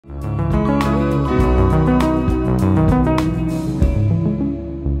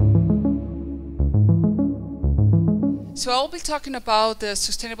So I'll be talking about the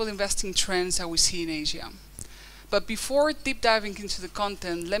sustainable investing trends that we see in Asia. But before deep diving into the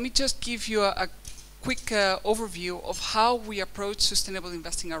content, let me just give you a quick overview of how we approach sustainable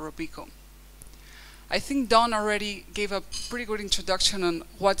investing at Robeco. I think Don already gave a pretty good introduction on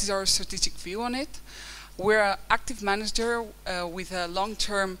what is our strategic view on it. We're an active manager with a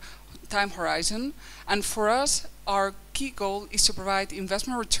long-term time horizon, and for us, our key goal is to provide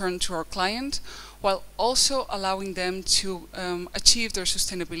investment return to our client while also allowing them to achieve their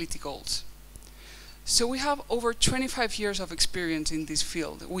sustainability goals. So we have over 25 years of experience in this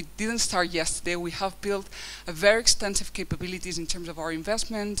field. We didn't start yesterday. We have built a very extensive capabilities in terms of our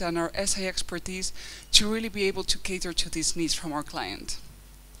investment and our SI expertise to really be able to cater to these needs from our client.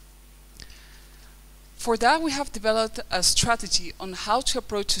 For that, we have developed a strategy on how to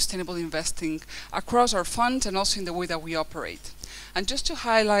approach sustainable investing across our fund and also in the way that we operate. And just to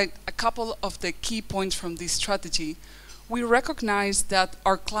highlight a couple of the key points from this strategy, we recognize that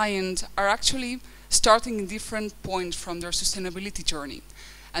our clients are actually starting in different points from their sustainability journey.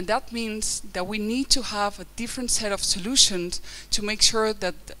 And that means that we need to have a different set of solutions to make sure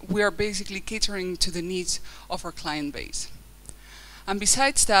that we are basically catering to the needs of our client base. And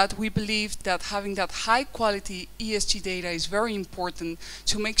besides that, we believe that having that high quality ESG data is very important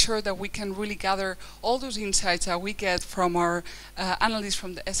to make sure that we can really gather all those insights that we get from our analysts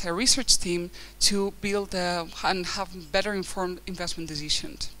from the SI research team to build and have better informed investment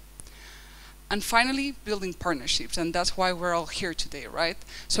decisions. And finally, building partnerships, and that's why we're all here today, right?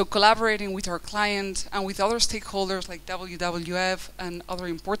 So collaborating with our clients and with other stakeholders like WWF and other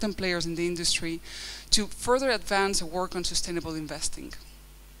important players in the industry to further advance the work on sustainable investing.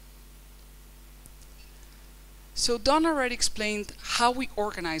 So Don already explained how we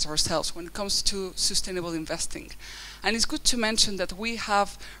organize ourselves when it comes to sustainable investing. And it's good to mention that we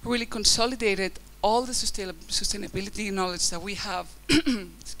have really consolidated all the sustainability knowledge that we have,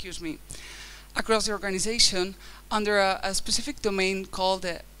 excuse me, across the organization under a specific domain called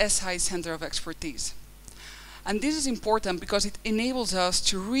the SI Center of Expertise. And this is important because it enables us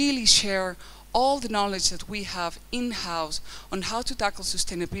to really share all the knowledge that we have in-house on how to tackle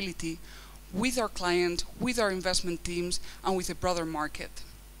sustainability with our client, with our investment teams, and with the broader market.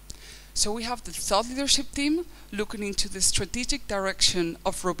 So we have the thought leadership team looking into the strategic direction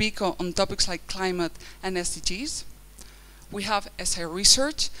of Robeco on topics like climate and SDGs. We have SI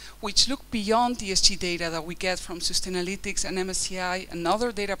Research, which look beyond the ESG data that we get from Sustainalytics and MSCI and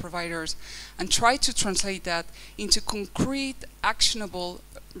other data providers and try to translate that into concrete, actionable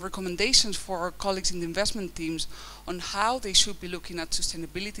recommendations for our colleagues in the investment teams on how they should be looking at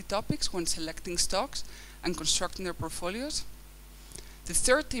sustainability topics when selecting stocks and constructing their portfolios. The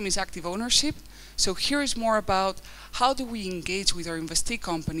third team is active ownership. So here is more about how do we engage with our investee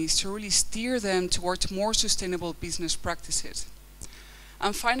companies to really steer them towards more sustainable business practices.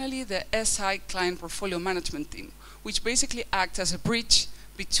 And finally, the SI client portfolio management team, which basically acts as a bridge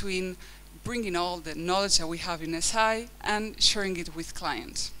between bringing all the knowledge that we have in SI and sharing it with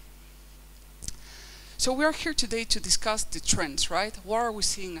clients. So we are here today to discuss the trends, right? What are we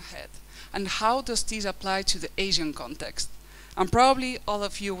seeing ahead? And how does this apply to the Asian context? And probably all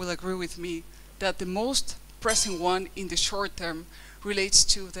of you will agree with me that the most pressing one in the short term relates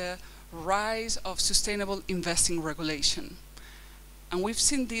to the rise of sustainable investing regulation. And we've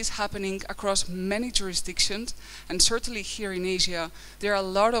seen this happening across many jurisdictions, and certainly here in Asia, there are a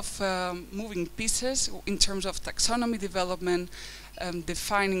lot of moving pieces in terms of taxonomy development,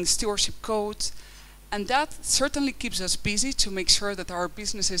 defining stewardship codes, and that certainly keeps us busy to make sure that our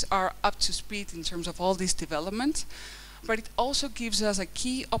businesses are up to speed in terms of all these developments. But it also gives us a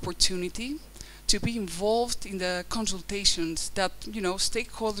key opportunity to be involved in the consultations that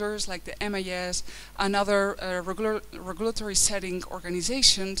stakeholders like the MIS and other regulatory setting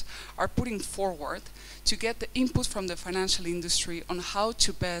organizations are putting forward to get the input from the financial industry on how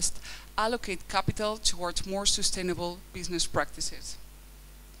to best allocate capital towards more sustainable business practices.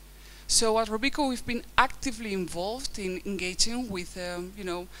 So at Robeco, we've been actively involved in engaging with the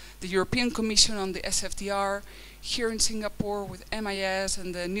European Commission on the SFDR, here in Singapore with MIS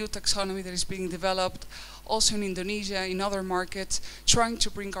and the new taxonomy that is being developed, also in Indonesia, in other markets, trying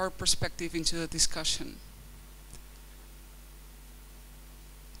to bring our perspective into the discussion.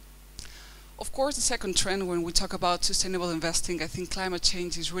 Of course, the second trend when we talk about sustainable investing, I think climate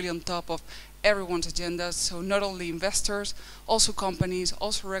change is really on top of everyone's agenda. So not only investors, also companies,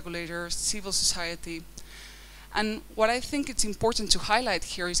 also regulators, civil society. And what I think it's important to highlight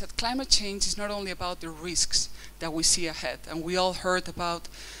here is that climate change is not only about the risks that we see ahead, and we all heard about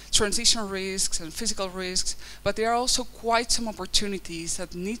transition risks and physical risks, but there are also quite some opportunities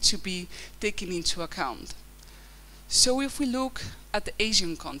that need to be taken into account. So if we look at the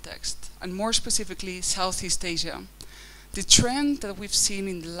Asian context, and more specifically Southeast Asia, the trend that we've seen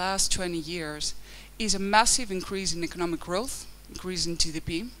in the last 20 years is a massive increase in economic growth, increase in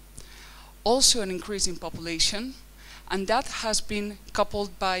GDP, also an increase in population, and that has been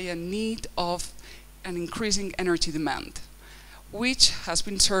coupled by a need of an increasing energy demand, which has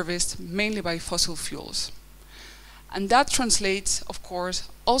been serviced mainly by fossil fuels. And that translates, of course,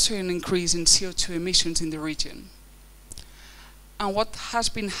 also in an increase in CO2 emissions in the region. And what has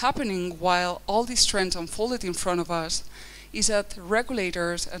been happening while all these trends unfolded in front of us is that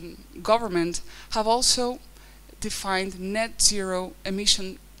regulators and government have also defined net zero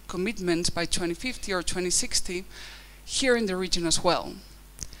emission commitments by 2050 or 2060 here in the region as well.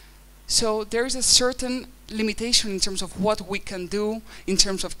 So there is a certain limitation in terms of what we can do in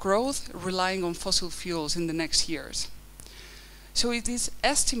terms of growth relying on fossil fuels in the next years. So it is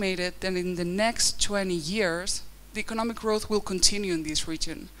estimated that in the next 20 years, the economic growth will continue in this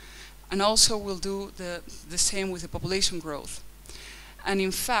region, and also will do the same with the population growth. And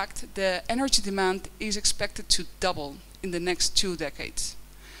in fact, the energy demand is expected to double in the next 2 decades.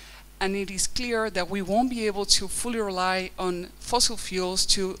 And it is clear that we won't be able to fully rely on fossil fuels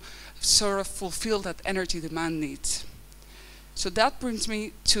to sort of fulfill that energy demand needs. So that brings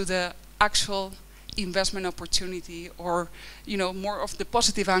me to the actual investment opportunity, or more of the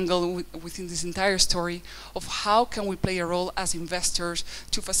positive angle within this entire story of how can we play a role as investors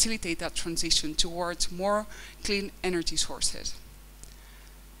to facilitate that transition towards more clean energy sources.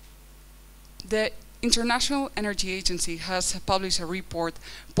 The International Energy Agency has published a report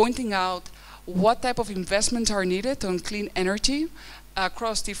pointing out what type of investments are needed on clean energy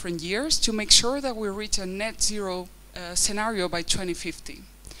across different years to make sure that we reach a net zero scenario by 2050.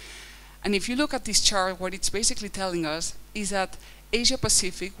 And if you look at this chart, what it's basically telling us is that Asia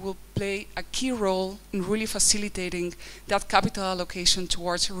Pacific will play a key role in really facilitating that capital allocation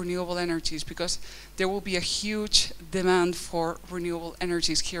towards renewable energies, because there will be a huge demand for renewable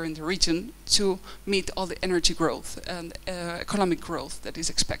energies here in the region to meet all the energy growth and economic growth that is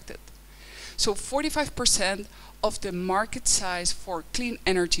expected. So 45% of the market size for clean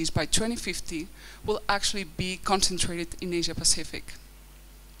energies by 2050 will actually be concentrated in Asia Pacific.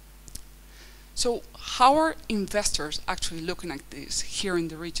 So how are investors actually looking at this here in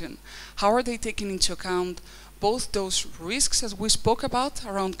the region? How are they taking into account both those risks as we spoke about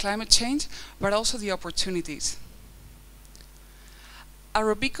around climate change, but also the opportunities? At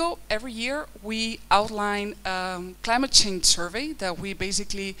Robeco, every year we outline a climate change survey that we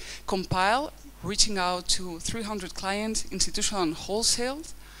basically compile, reaching out to 300 clients, institutional and wholesale,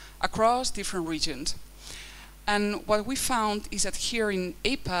 across different regions. And what we found is that here in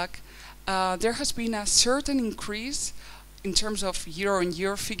APAC, there has been a certain increase in terms of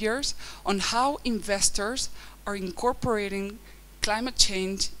year-on-year figures on how investors are incorporating climate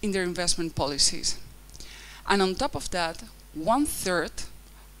change in their investment policies. And on top of that, 1/3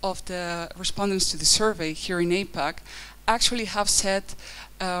 of the respondents to the survey here in APAC actually have set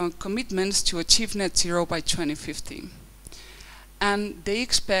commitments to achieve net zero by 2050. And they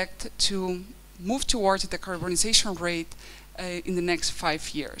expect to move towards the decarbonization rate in the next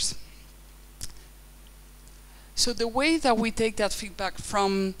 5 years. So the way that we take that feedback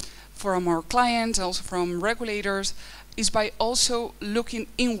from our clients, also from regulators, is by also looking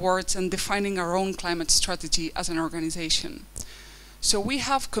inwards and defining our own climate strategy as an organization. So we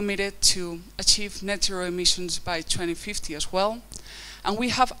have committed to achieve net zero emissions by 2050 as well. And we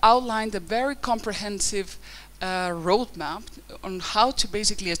have outlined a very comprehensive roadmap on how to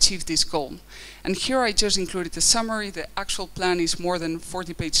basically achieve this goal. And here I just included a summary. The actual plan is more than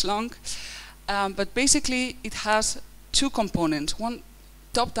 40 pages long. But basically, it has 2 components. One,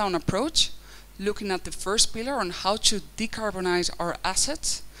 top-down approach, looking at the first pillar on how to decarbonize our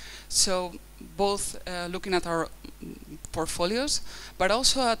assets. So both looking at our portfolios, but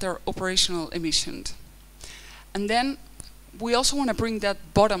also at our operational emissions. And then we also want to bring that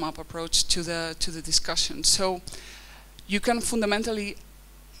bottom-up approach to the discussion. So you can fundamentally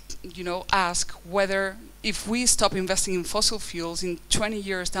ask whether if we stop investing in fossil fuels in 20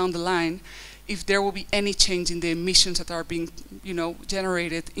 years down the line, if there will be any change in the emissions that are being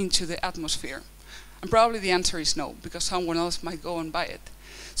generated into the atmosphere. And probably the answer is no, because someone else might go and buy it.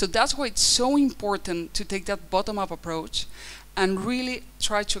 So that's why it's so important to take that bottom-up approach and really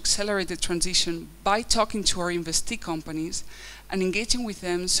try to accelerate the transition by talking to our investee companies and engaging with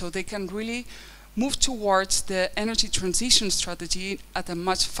them so they can really move towards the energy transition strategy at a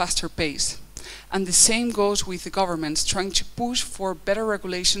much faster pace. And the same goes with the governments trying to push for better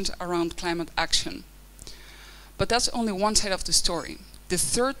regulations around climate action. But that's only one side of the story. The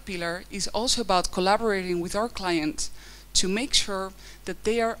third pillar is also about collaborating with our clients to make sure that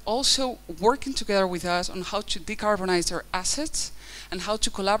they are also working together with us on how to decarbonize their assets and how to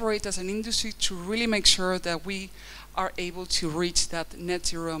collaborate as an industry to really make sure that we are able to reach that net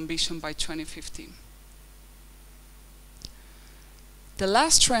zero ambition by 2050. The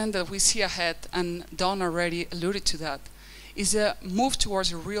last trend that we see ahead, and Don already alluded to that, is a move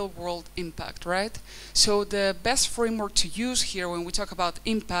towards a real-world impact, right? So the best framework to use here when we talk about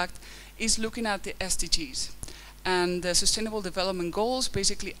impact is looking at the SDGs. And the Sustainable Development Goals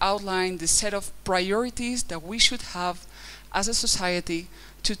basically outline the set of priorities that we should have as a society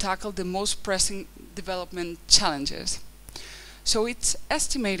to tackle the most pressing development challenges. So it's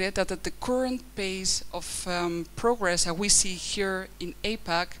estimated that at the current pace of progress that we see here in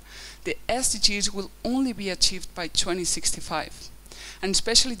APAC, the SDGs will only be achieved by 2065. And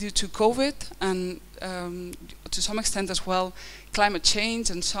especially due to COVID and to some extent as well climate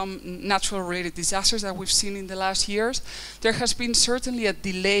change and some natural related disasters that we've seen in the last years, there has been certainly a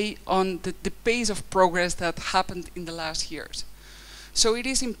delay on the pace of progress that happened in the last years. So it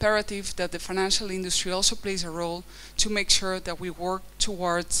is imperative that the financial industry also plays a role to make sure that we work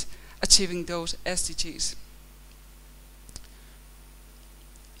towards achieving those SDGs.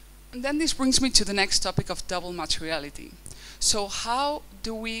 And then this brings me to the next topic of double materiality. So how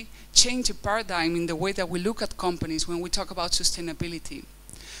do we change a paradigm in the way that we look at companies when we talk about sustainability?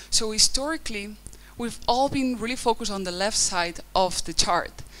 So historically, we've all been really focused on the left side of the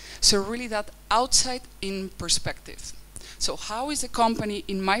chart. So really that outside-in perspective. So how is a company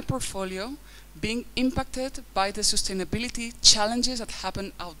in my portfolio being impacted by the sustainability challenges that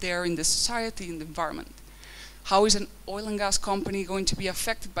happen out there in the society, in the environment? How is an oil and gas company going to be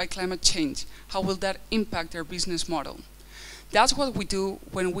affected by climate change? How will that impact their business model? That's what we do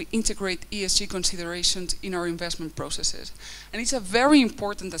when we integrate ESG considerations in our investment processes. And it's a very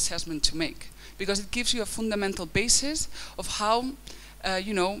important assessment to make because it gives you a fundamental basis of how,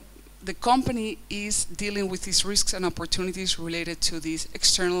 the company is dealing with these risks and opportunities related to these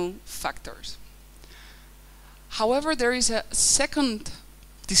external factors. However, there is a second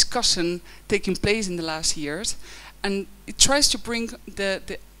discussion taking place in the last years, and it tries to bring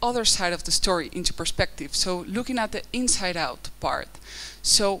the other side of the story into perspective. So looking at the inside out part.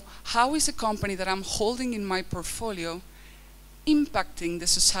 So how is a company that I'm holding in my portfolio impacting the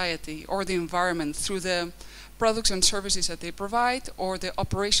society or the environment through the products and services that they provide or the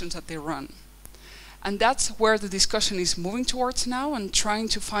operations that they run? And that's where the discussion is moving towards now, and trying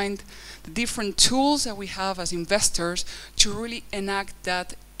to find the different tools that we have as investors to really enact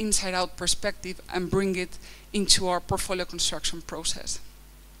that inside-out perspective and bring it into our portfolio construction process.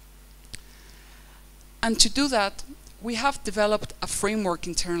 And to do that, we have developed a framework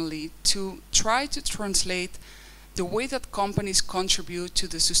internally to try to translate the way that companies contribute to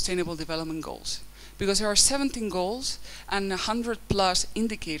the Sustainable Development Goals. Because there are 17 goals and 100+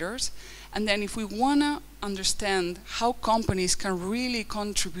 indicators, and then if we want to understand how companies can really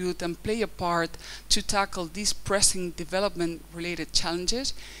contribute and play a part to tackle these pressing development-related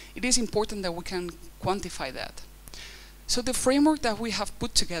challenges, it is important that we can quantify that. So the framework that we have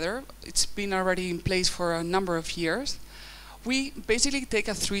put together, it's been already in place for a number of years. We basically take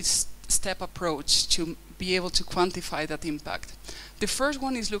a three-step approach to be able to quantify that impact. The first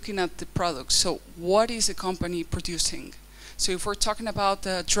one is looking at the product. So what is a company producing? So if we're talking about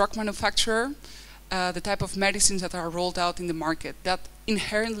a drug manufacturer, the type of medicines that are rolled out in the market, that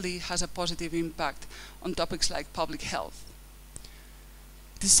inherently has a positive impact on topics like public health.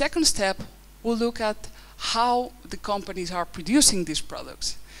 The second step will look at how the companies are producing these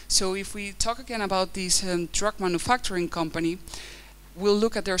products. So if we talk again about this drug manufacturing company, we'll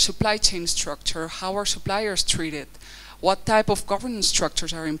look at their supply chain structure, how are suppliers treated, what type of governance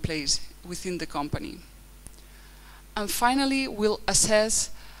structures are in place within the company. And finally, we'll assess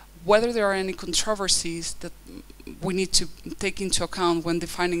whether there are any controversies that we need to take into account when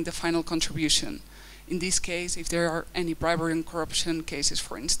defining the final contribution. In this case, if there are any bribery and corruption cases,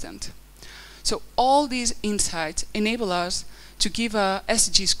 for instance. So all these insights enable us to give a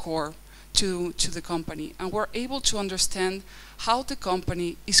SDG score to the company, and we're able to understand how the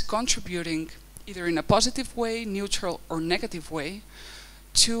company is contributing either in a positive way, neutral or negative way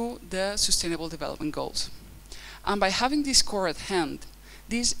to the Sustainable Development Goals. And by having this score at hand,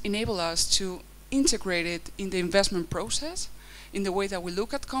 this enables us to integrate it in the investment process, in the way that we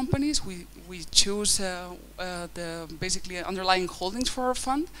look at companies. We choose the basically underlying holdings for our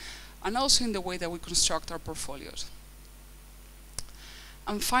fund, and also in the way that we construct our portfolios.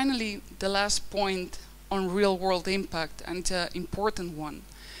 And finally, the last point on real-world impact, and it's an important one.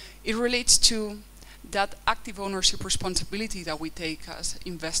 It relates to that active ownership responsibility that we take as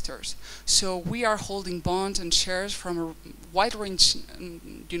investors. So we are holding bonds and shares from a wide range,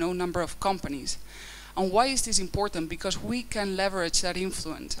 number of companies. And why is this important? Because we can leverage that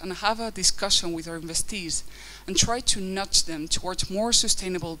influence and have a discussion with our investees and try to nudge them towards more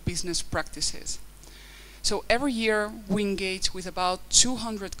sustainable business practices. So every year we engage with about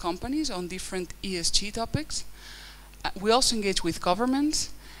 200 companies on different ESG topics. We also engage with governments,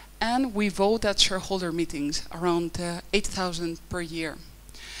 and we vote at shareholder meetings, around 8,000 per year.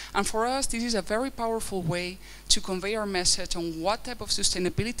 And for us, this is a very powerful way to convey our message on what type of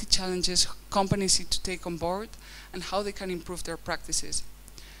sustainability challenges companies need to take on board and how they can improve their practices.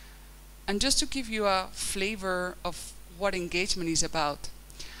 And just to give you a flavor of what engagement is about,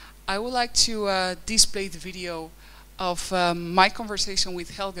 I would like to display the video of my conversation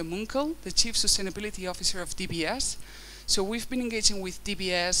with Helge Munkel, the Chief Sustainability Officer of DBS. So we've been engaging with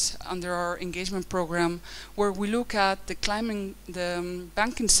DBS under our engagement program, where we look at the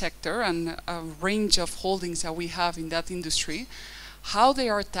banking sector and a range of holdings that we have in that industry, how they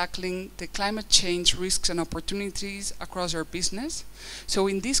are tackling the climate change risks and opportunities across our business. So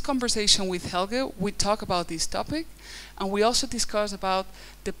in this conversation with Helge, we talk about this topic, and we also discuss about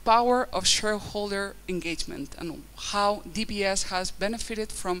the power of shareholder engagement and how DBS has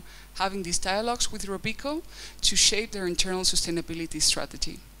benefited from having these dialogues with Robeco to shape their internal sustainability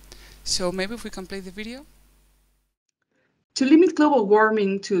strategy. So maybe if we can play the video. To limit global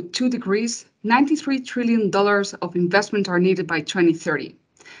warming to 2 degrees, $93 trillion of investment are needed by 2030.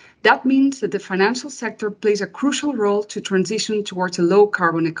 That means that the financial sector plays a crucial role to transition towards a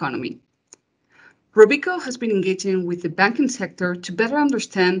low-carbon economy. Robeco has been engaging with the banking sector to better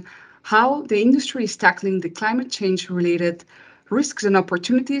understand how the industry is tackling the climate change-related risks and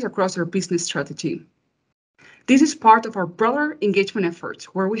opportunities across their business strategy. This is part of our broader engagement efforts,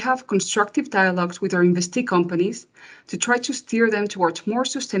 where we have constructive dialogues with our investee companies to try to steer them towards more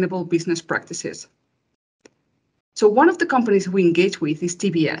sustainable business practices. So one of the companies we engage with is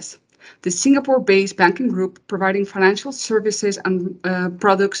DBS, the Singapore-based banking group providing financial services and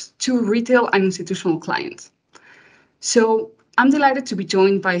products to retail and institutional clients. So I'm delighted to be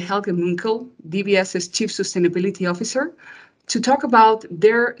joined by Helge Munkel, DBS's Chief Sustainability Officer, to talk about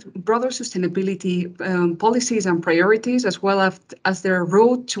their broader sustainability policies and priorities, as well as their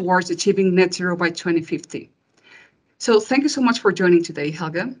road towards achieving net zero by 2050. So thank you so much for joining today,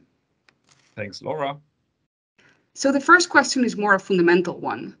 Helge. Thanks, Laura. So the first question is more a fundamental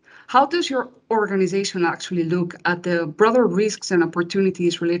one. How does your organization actually look at the broader risks and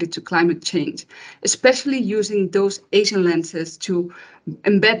opportunities related to climate change, especially using those Asian lenses to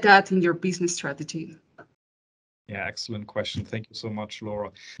embed that in your business strategy? Yeah, excellent question. Thank you so much,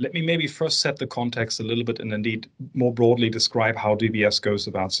 Laura. Let me maybe first set the context a little bit and indeed more broadly describe how DBS goes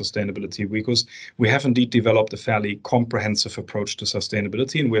about sustainability, because we have indeed developed a fairly comprehensive approach to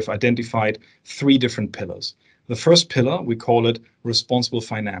sustainability, and we have identified 3 different pillars. The first pillar, we call it responsible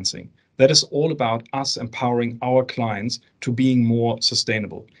financing. That is all about us empowering our clients to being more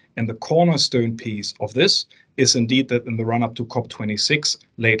sustainable. And the cornerstone piece of this is indeed that in the run-up to COP26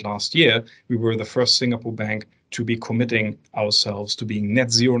 late last year, we were the first Singapore bank to be committing ourselves to being net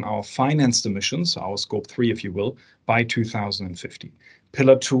zero in our financed emissions, our scope 3, if you will, by 2050.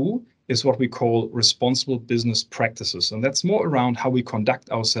 Pillar 2 is what we call responsible business practices. And that's more around how we conduct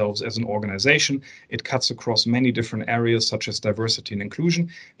ourselves as an organization. It cuts across many different areas such as diversity and inclusion.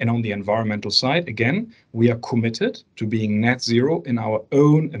 And on the environmental side, again, we are committed to being net zero in our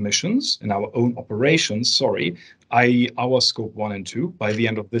own emissions, in our own operations, i.e. our scope 1 and 2 by the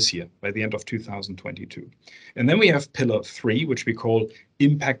end of this year, by the end of 2022. And then we have pillar 3, which we call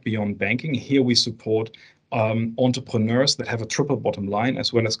impact beyond banking. Here we support entrepreneurs that have a triple bottom line,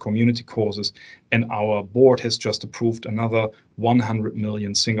 as well as community causes. And our board has just approved another 100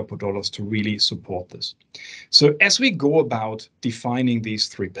 million Singapore dollars to really support this. So as we go about defining these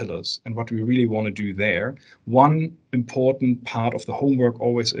 3 pillars and what we really want to do there, one important part of the homework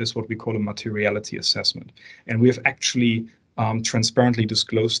always is what we call a materiality assessment. And we have actually transparently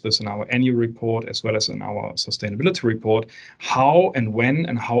disclosed this in our annual report as well as in our sustainability report, how and when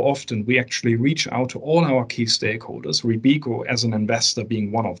and how often we actually reach out to all our key stakeholders, Robeco as an investor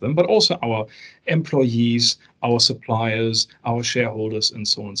being one of them, but also our employees, our suppliers, our shareholders, and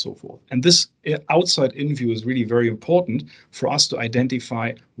so on and so forth. And this outside-in view is really very important for us to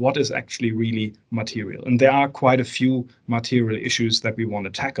identify what is actually really material. And there are quite a few material issues that we want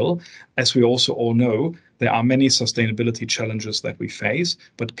to tackle. As we also all know, there are many sustainability challenges that we face,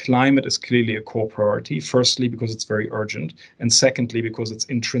 but climate is clearly a core priority. Firstly, because it's very urgent, and secondly, because it's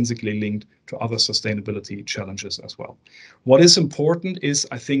intrinsically linked to other sustainability challenges as well. What is important is,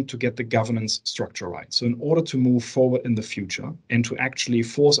 I think, to get the governance structure right. So in order to move forward in the future and to actually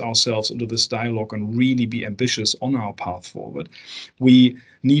force ourselves into this dialogue and really be ambitious on our path forward, we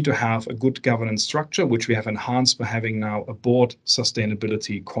need to have a good governance structure, which we have enhanced by having now a board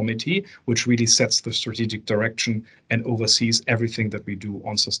sustainability committee, which really sets the strategic direction and oversees everything that we do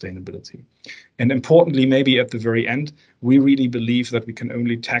on sustainability. And importantly, maybe at the very end, we really believe that we can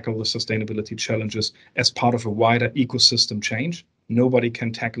only tackle the sustainability challenges as part of a wider ecosystem change. Nobody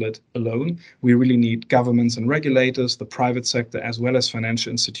can tackle it alone. We really need governments and regulators, the private sector, as well as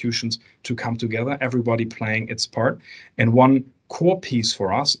financial institutions to come together, everybody playing its part. And one core piece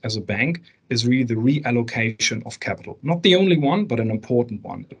for us as a bank is really the reallocation of capital. Not the only one, but an important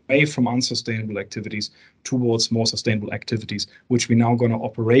one, away from unsustainable activities towards more sustainable activities, which we're now going to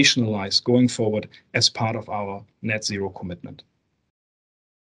operationalize going forward as part of our net zero commitment.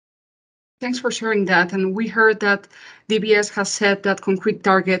 Thanks for sharing that. And we heard that DBS has set that concrete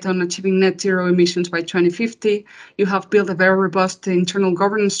target on achieving net zero emissions by 2050. You have built a very robust internal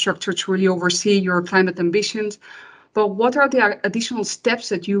governance structure to really oversee your climate ambitions. But what are the additional steps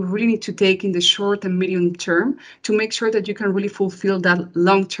that you really need to take in the short and medium term to make sure that you can really fulfill that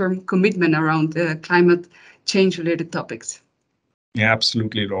long-term commitment around climate change-related topics? Yeah,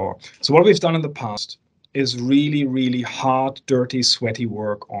 absolutely, Laura. So what we've done in the past is really, really hard, dirty, sweaty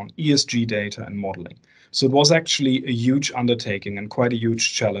work on ESG data and modeling. So it was actually a huge undertaking and quite a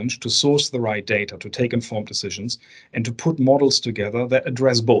huge challenge to source the right data, to take informed decisions, and to put models together that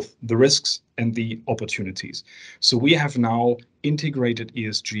address both the risks and the opportunities. So we have now integrated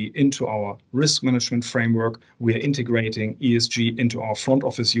ESG into our risk management framework. We are integrating ESG into our front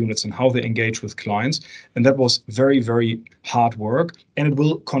office units and how they engage with clients. And that was very, very hard work. And it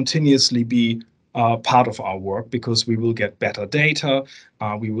will continuously be part of our work because we will get better data,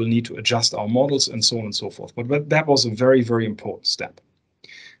 we will need to adjust our models and so on and so forth. But that was a very, very important step.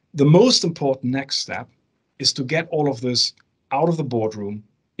 The most important next step is to get all of this out of the boardroom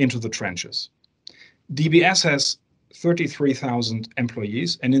into the trenches. DBS has 33,000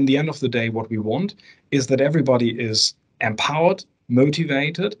 employees, and in the end of the day, what we want is that everybody is empowered,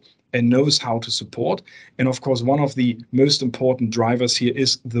 motivated, and knows how to support. And of course, one of the most important drivers here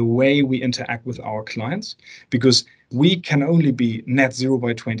is the way we interact with our clients, because we can only be net zero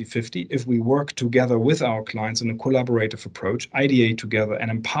by 2050 if we work together with our clients in a collaborative approach, ideate together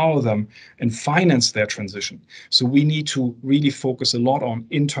and empower them and finance their transition. So we need to really focus a lot on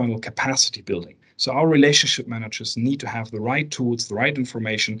internal capacity building. So our relationship managers need to have the right tools, the right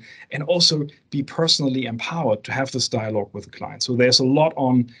information, and also be personally empowered to have this dialogue with the client. So there's a lot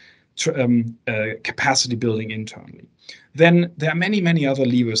on capacity building internally. Then there are many, many other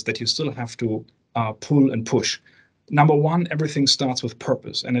levers that you still have to pull and push. Number one, everything starts with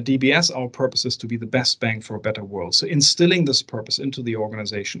purpose. And at DBS, our purpose is to be the best bank for a better world. So instilling this purpose into the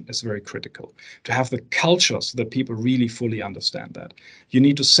organization is very critical. To have the culture so that people really fully understand that. You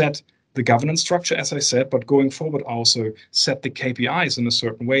need to set the governance structure, as I said, but going forward also set the KPIs in a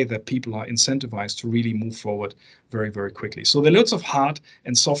certain way that people are incentivized to really move forward very, very quickly. So there are lots of hard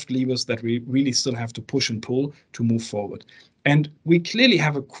and soft levers that we really still have to push and pull to move forward. And we clearly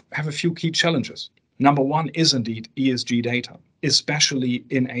have a few key challenges. Number one is indeed ESG data, especially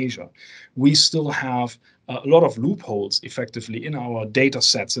in Asia. We still have a lot of loopholes effectively in our data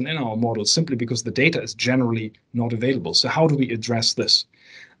sets and in our models simply because the data is generally not available. So how do we address this?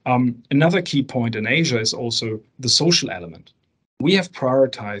 Another key point in Asia is also the social element. We have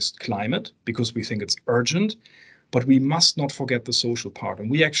prioritized climate because we think it's urgent, but we must not forget the social part. And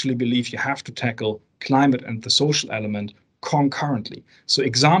we actually believe you have to tackle climate and the social element concurrently. So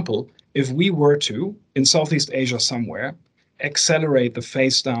example, if we were to, in Southeast Asia somewhere, accelerate the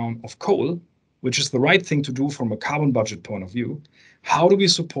phase down of coal, which is the right thing to do from a carbon budget point of view, how do we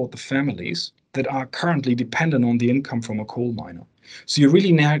support the families that are currently dependent on the income from a coal miner? So you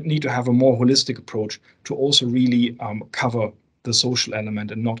really need to have a more holistic approach to also really cover the social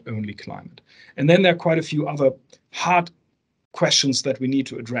element and not only climate. And then there are quite a few other hard questions that we need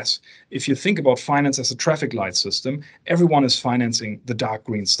to address. If you think about finance as a traffic light system, everyone is financing the dark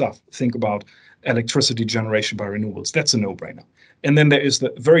green stuff. Think about electricity generation by renewables. That's a no-brainer. And then there is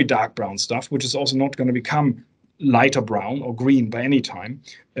the very dark brown stuff, which is also not going to become lighter brown or green by any time.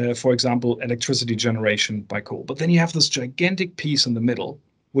 For example, electricity generation by coal. But then you have this gigantic piece in the middle,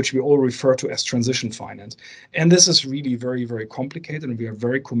 which we all refer to as transition finance. And this is really very, very complicated. And we are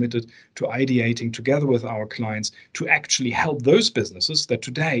very committed to ideating together with our clients to actually help those businesses that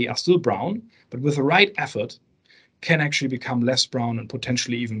today are still brown, but with the right effort can actually become less brown and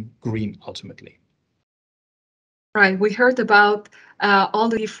potentially even green ultimately. Right. We heard about all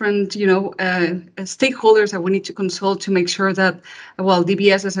the different, stakeholders that we need to consult to make sure that, well,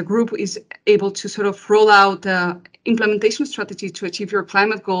 DBS as a group is able to sort of roll out implementation strategy to achieve your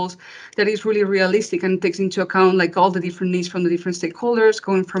climate goals that is really realistic and takes into account like all the different needs from the different stakeholders,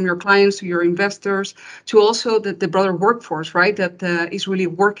 going from your clients to your investors to also the broader workforce, right? That is really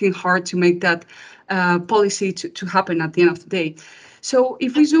working hard to make that policy to happen at the end of the day. So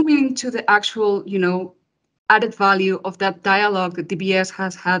if we zoom into the actual, added value of that dialogue that DBS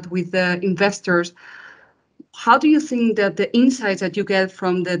has had with the investors, how do you think that the insights that you get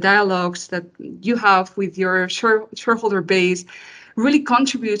from the dialogues that you have with your shareholder base really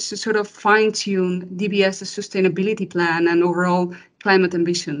contributes to sort of fine-tune DBS's sustainability plan and overall climate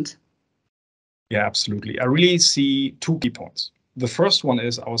ambitions? Yeah, absolutely. I really see two key points. The first one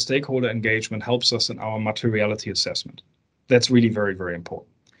is our stakeholder engagement helps us in our materiality assessment. That's really very, very important.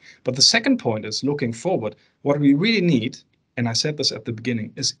 But the second point is looking forward, what we really need, and I said this at the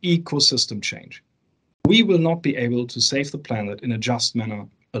beginning, is ecosystem change. We will not be able to save the planet in a just manner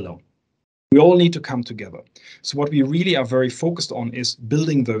alone. We all need to come together. So what we really are very focused on is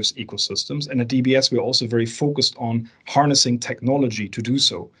building those ecosystems. And at DBS, we're also very focused on harnessing technology to do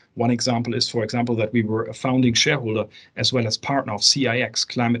so. One example is, for example, that we were a founding shareholder as well as partner of CIX,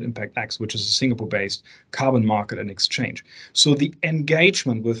 Climate Impact X, which is a Singapore-based carbon market and exchange. So the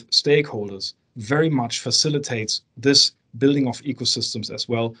engagement with stakeholders very much facilitates this building of ecosystems as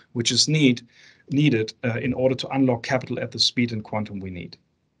well, which is needed in order to unlock capital at the speed and quantum we need.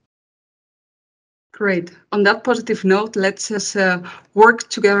 Great. On that positive note, let's just work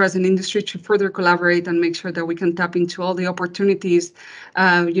together as an industry to further collaborate and make sure that we can tap into all the opportunities,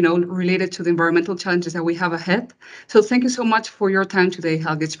 related to the environmental challenges that we have ahead. So thank you so much for your time today,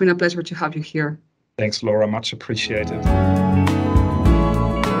 Helge. It's been a pleasure to have you here. Thanks, Laura. Much appreciated.